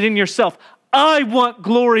recognize it in yourself. I want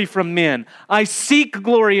glory from men. I seek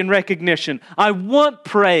glory and recognition. I want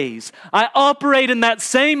praise. I operate in that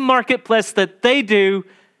same marketplace that they do,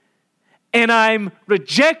 and I'm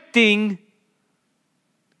rejecting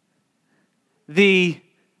the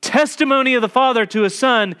testimony of the Father to His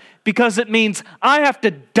Son because it means I have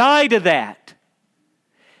to die to that.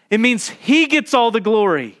 It means He gets all the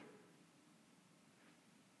glory.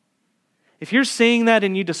 If you're seeing that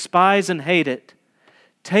and you despise and hate it,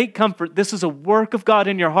 take comfort. This is a work of God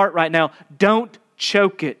in your heart right now. Don't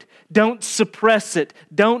choke it. Don't suppress it.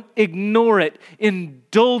 Don't ignore it.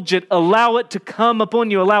 Indulge it. Allow it to come upon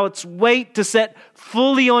you. Allow its weight to set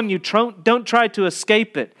fully on you. Don't try to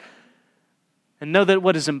escape it. And know that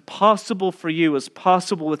what is impossible for you is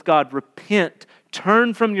possible with God. Repent.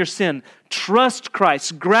 Turn from your sin. Trust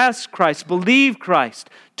Christ. Grasp Christ. Believe Christ.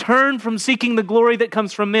 Turn from seeking the glory that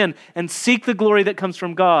comes from men and seek the glory that comes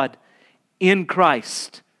from God in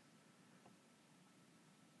Christ.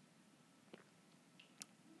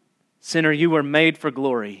 Sinner, you were made for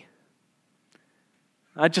glory.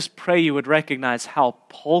 I just pray you would recognize how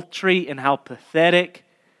paltry and how pathetic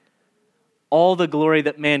all the glory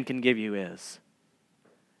that man can give you is.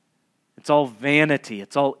 It's all vanity,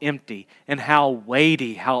 it's all empty. And how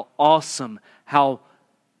weighty, how awesome, how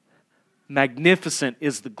magnificent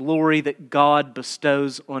is the glory that God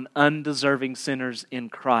bestows on undeserving sinners in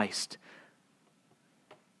Christ.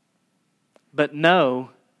 But know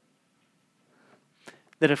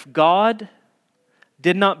that if God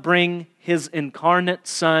did not bring His incarnate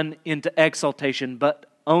Son into exaltation, but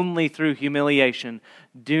only through humiliation,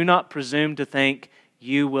 do not presume to think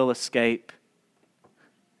you will escape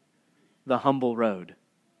the humble road.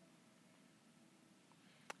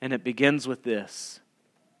 And it begins with this: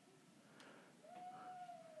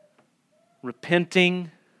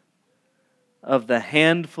 repenting of the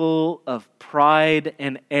handful of pride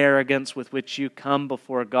and arrogance with which you come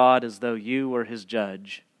before God as though you were His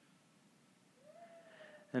judge,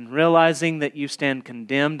 and realizing that you stand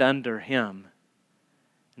condemned under Him,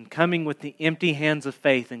 and coming with the empty hands of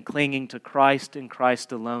faith and clinging to Christ and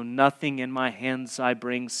Christ alone. Nothing in my hands I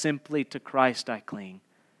bring, simply to Christ I cling,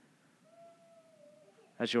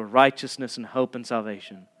 as your righteousness and hope and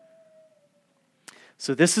salvation.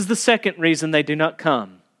 So this is the second reason they do not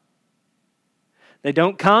come. They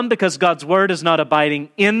don't come because God's word is not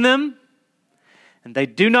abiding in them, and they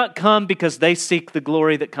do not come because they seek the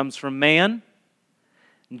glory that comes from man.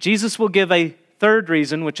 And Jesus will give a third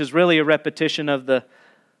reason, which is really a repetition of the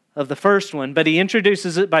first one, but He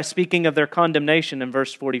introduces it by speaking of their condemnation in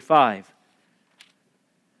verse 45.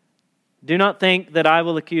 Do not think that I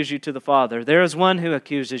will accuse you to the Father. There is one who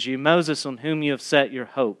accuses you, Moses, on whom you have set your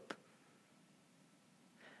hope.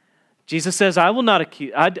 Jesus says, I will not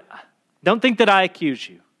accuse. Don't think that I accuse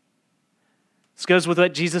you. This goes with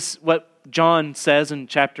what John says in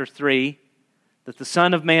chapter 3, that the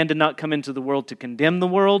Son of Man did not come into the world to condemn the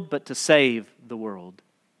world, but to save the world.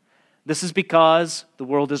 This is because the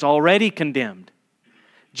world is already condemned.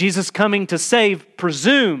 Jesus coming to save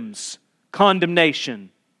presumes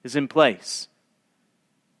condemnation is in place.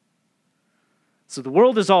 So the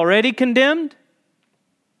world is already condemned.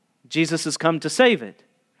 Jesus has come to save it.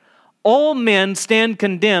 All men stand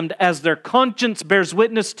condemned as their conscience bears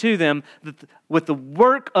witness to them with the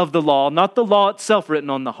work of the law, not the law itself written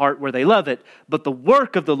on the heart where they love it, but the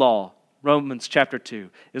work of the law, Romans chapter 2,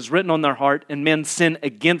 is written on their heart, and men sin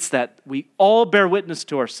against that. We all bear witness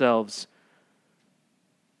to ourselves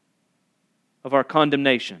of our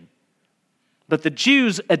condemnation. But the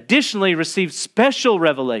Jews additionally received special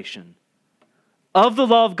revelation of the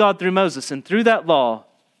law of God through Moses, and through that law,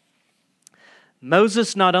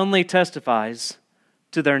 Moses not only testifies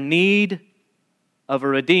to their need of a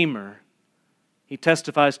Redeemer, he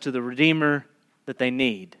testifies to the Redeemer that they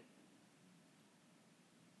need.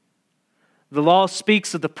 The law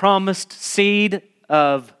speaks of the promised seed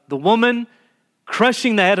of the woman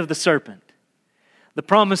crushing the head of the serpent. The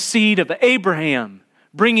promised seed of Abraham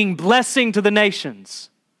bringing blessing to the nations.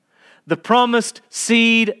 The promised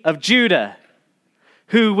seed of Judah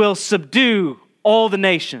who will subdue all the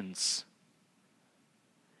nations.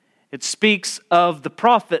 It speaks of the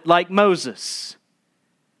prophet like Moses,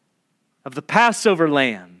 of the Passover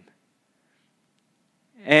lamb,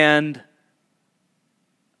 and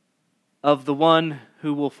of the one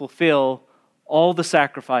who will fulfill all the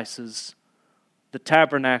sacrifices, the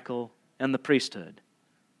tabernacle, and the priesthood.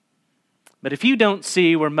 But if you don't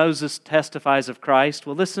see where Moses testifies of Christ,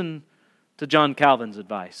 well, listen to John Calvin's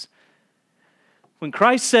advice. When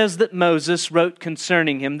Christ says that Moses wrote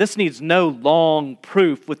concerning him, this needs no long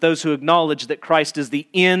proof with those who acknowledge that Christ is the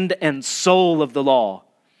end and soul of the law.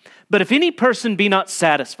 But if any person be not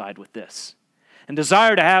satisfied with this and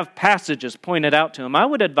desire to have passages pointed out to him, I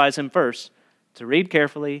would advise him first to read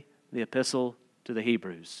carefully the epistle to the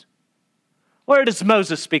Hebrews. Where does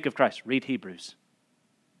Moses speak of Christ? Read Hebrews.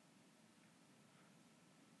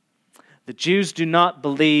 The Jews do not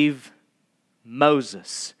believe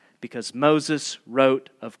Moses because Moses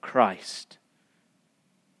wrote of Christ.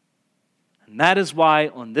 And that is why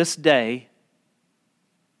on this day,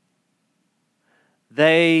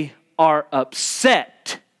 they are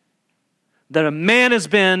upset that a man has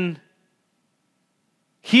been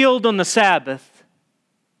healed on the Sabbath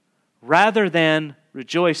rather than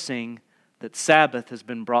rejoicing that Sabbath has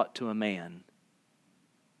been brought to a man.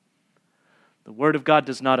 The Word of God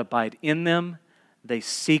does not abide in them. They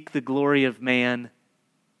seek the glory of man.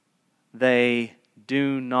 They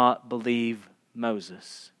do not believe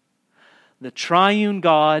Moses. The triune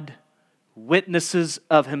God witnesses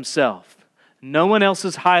of himself. No one else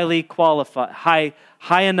is high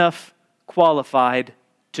enough qualified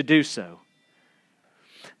to do so.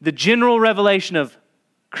 The general revelation of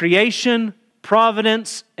creation,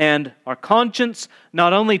 providence, and our conscience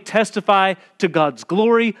not only testify to God's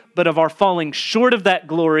glory, but of our falling short of that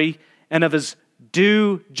glory and of His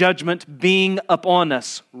due judgment being upon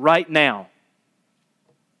us right now.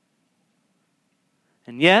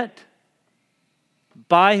 And yet,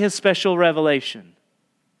 by His special revelation,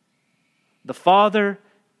 the Father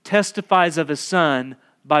testifies of His Son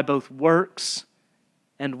by both works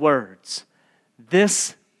and words.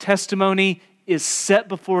 This testimony is set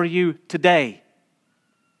before you today.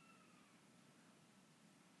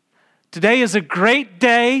 Today is a great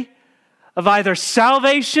day of either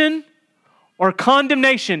salvation or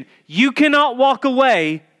condemnation. You cannot walk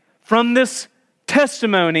away from this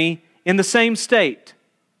testimony in the same state.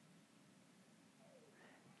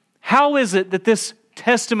 How is it that this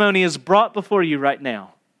testimony is brought before you right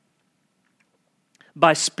now?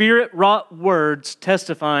 By Spirit-wrought words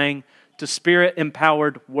testifying to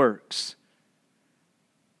Spirit-empowered works.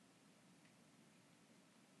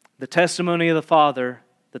 The testimony of the Father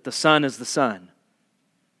that the Son is the Son.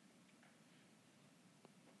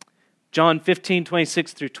 John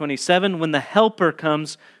 15:26-27, when the Helper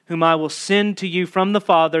comes, whom I will send to you from the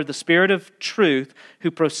Father, the Spirit of truth,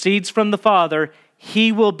 who proceeds from the Father,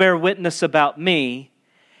 He will bear witness about me.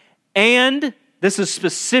 And, this is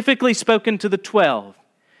specifically spoken to the 12,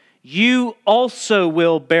 you also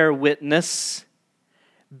will bear witness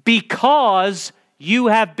because you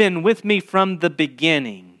have been with me from the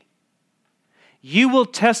beginning. You will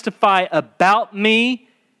testify about me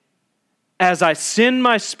as I send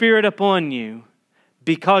my Spirit upon you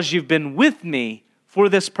because you've been with me for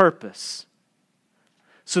this purpose.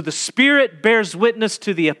 So the Spirit bears witness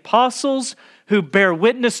to the apostles who bear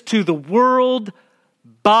witness to the world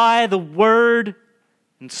by the Word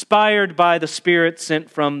inspired by the Spirit sent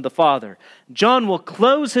from the Father. John will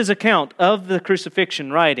close his account of the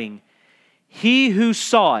crucifixion writing, He who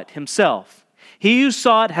saw it himself, he who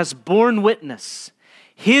saw it has borne witness.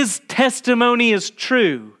 His testimony is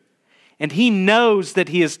true, and he knows that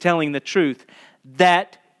he is telling the truth,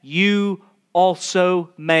 that you also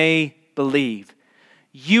may believe.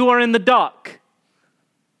 You are in the dock.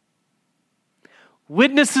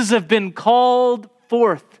 Witnesses have been called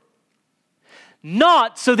forth,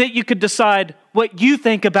 not so that you could decide what you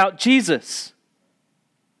think about Jesus,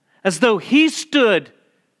 as though He stood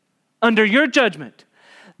under your judgment.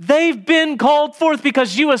 They've been called forth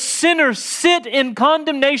because you, a sinner, sit in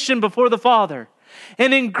condemnation before the Father.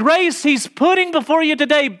 And in grace, He's putting before you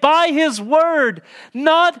today by His word,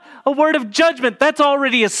 not a word of judgment. That's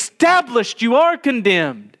already established. You are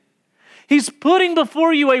condemned. He's putting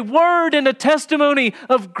before you a word and a testimony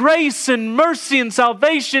of grace and mercy and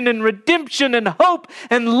salvation and redemption and hope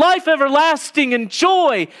and life everlasting and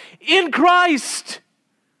joy in Christ.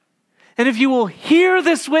 And if you will hear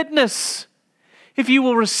this witness, if you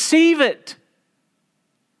will receive it,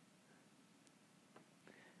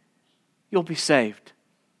 you'll be saved.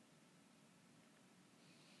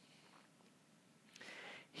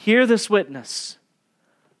 Hear this witness,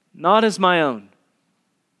 not as my own,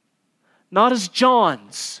 not as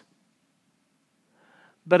John's,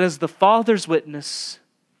 but as the Father's witness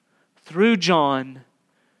through John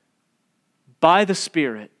by the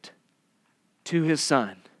Spirit to His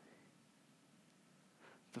Son.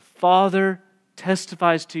 The Father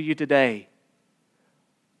testifies to you today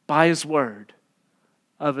by His word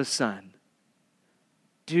of His Son.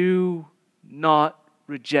 Do not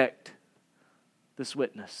reject this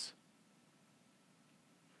witness.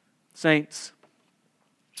 Saints,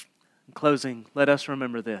 in closing, let us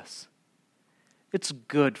remember this. It's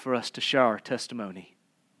good for us to share our testimony.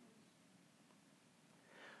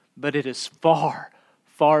 But it is far,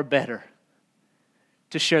 far better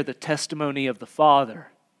to share the testimony of the Father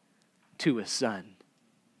to His Son.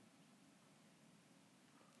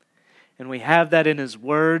 And we have that in His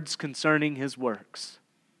words concerning His works.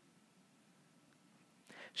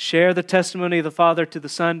 Share the testimony of the Father to the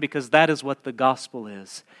Son, because that is what the gospel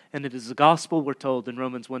is. And it is the gospel, we're told in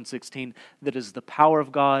Romans 1:16, that is the power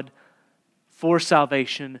of God for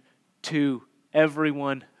salvation to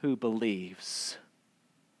everyone who believes.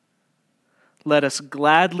 Let us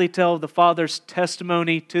gladly tell the Father's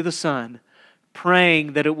testimony to the Son,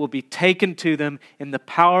 praying that it will be taken to them in the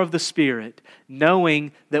power of the Spirit,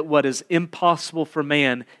 knowing that what is impossible for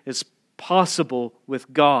man is possible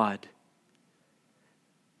with God.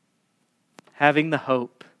 Having the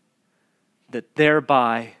hope that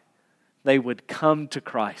thereby they would come to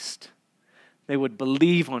Christ. They would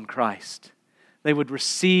believe on Christ. They would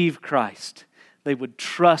receive Christ. They would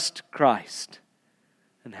trust Christ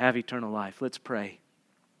and have eternal life. Let's pray.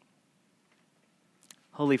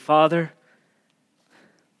 Holy Father,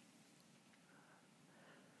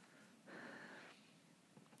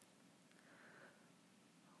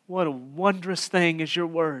 what a wondrous thing is your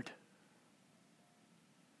word.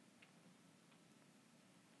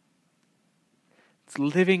 It's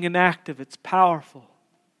living and active. It's powerful.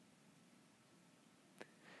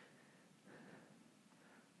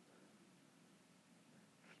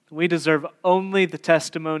 We deserve only the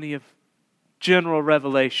testimony of general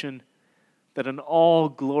revelation that an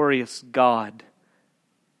all-glorious God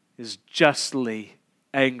is justly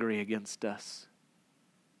angry against us.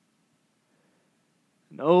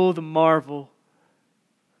 And oh, the marvel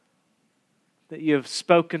that you have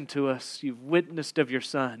spoken to us, you've witnessed of your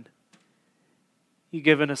Son. You've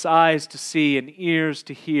given us eyes to see and ears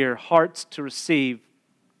to hear, hearts to receive,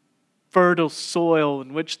 fertile soil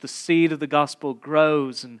in which the seed of the gospel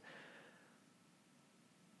grows and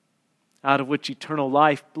out of which eternal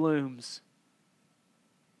life blooms.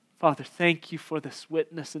 Father, thank you for this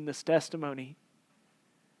witness and this testimony.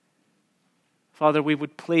 Father, we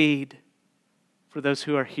would plead for those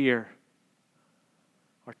who are here,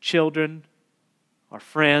 our children, our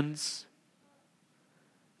friends,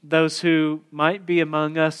 those who might be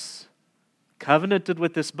among us, covenanted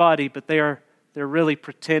with this body, but they're really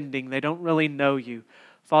pretending. They don't really know you.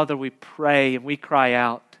 Father, we pray and we cry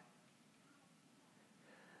out.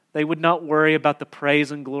 They would not worry about the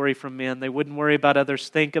praise and glory from men. They wouldn't worry about others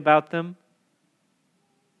think about them.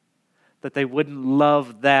 That they wouldn't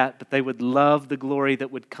love that, but they would love the glory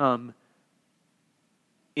that would come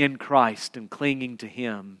in Christ and clinging to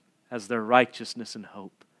Him as their righteousness and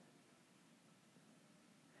hope.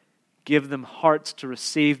 Give them hearts to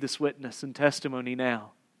receive this witness and testimony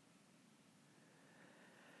now.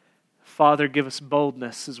 Father, give us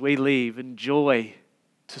boldness as we leave and joy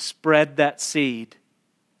to spread that seed.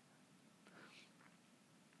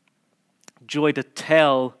 Joy to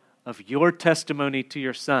tell of your testimony to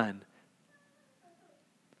your Son.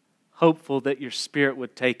 Hopeful that your Spirit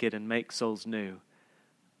would take it and make souls new.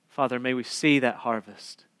 Father, may we see that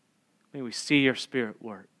harvest. May we see your Spirit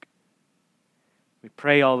work. We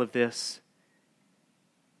pray all of this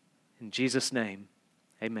in Jesus' name.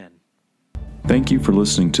 Amen. Thank you for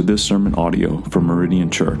listening to this sermon audio from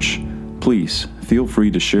Meridian Church. Please feel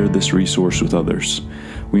free to share this resource with others.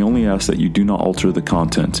 We only ask that you do not alter the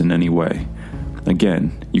content in any way.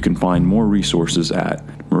 Again, you can find more resources at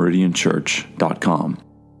meridianchurch.com.